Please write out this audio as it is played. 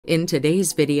In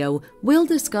today's video, we'll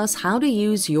discuss how to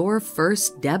use your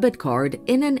first debit card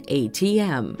in an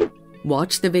ATM.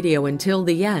 Watch the video until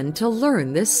the end to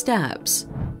learn the steps.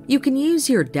 You can use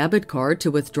your debit card to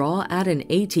withdraw at an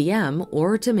ATM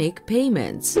or to make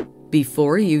payments.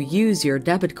 Before you use your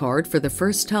debit card for the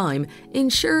first time,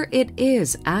 ensure it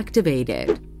is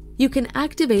activated. You can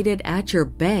activate it at your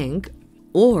bank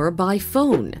or by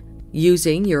phone.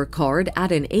 Using your card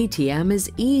at an ATM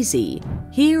is easy.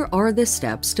 Here are the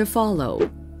steps to follow.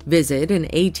 Visit an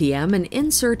ATM and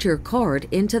insert your card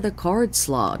into the card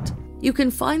slot. You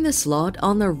can find the slot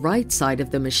on the right side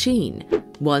of the machine.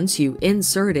 Once you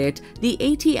insert it, the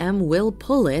ATM will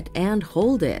pull it and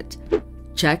hold it.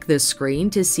 Check the screen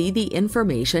to see the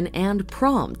information and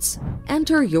prompts.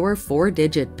 Enter your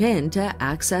 4-digit PIN to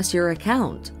access your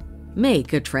account.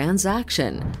 Make a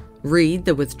transaction. Read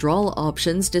the withdrawal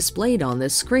options displayed on the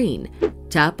screen.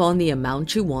 Tap on the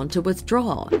amount you want to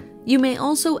withdraw. You may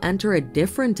also enter a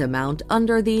different amount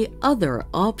under the Other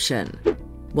option.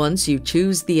 Once you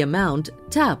choose the amount,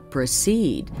 tap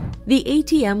Proceed. The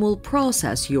ATM will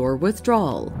process your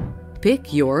withdrawal.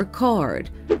 Pick your card.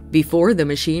 Before the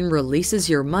machine releases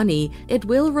your money, it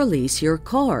will release your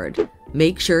card.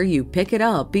 Make sure you pick it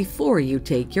up before you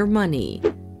take your money.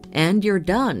 And you're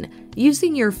done.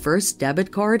 Using your first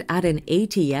debit card at an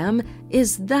ATM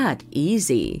is that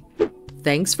easy.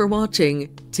 Thanks for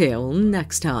watching. Till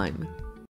next time.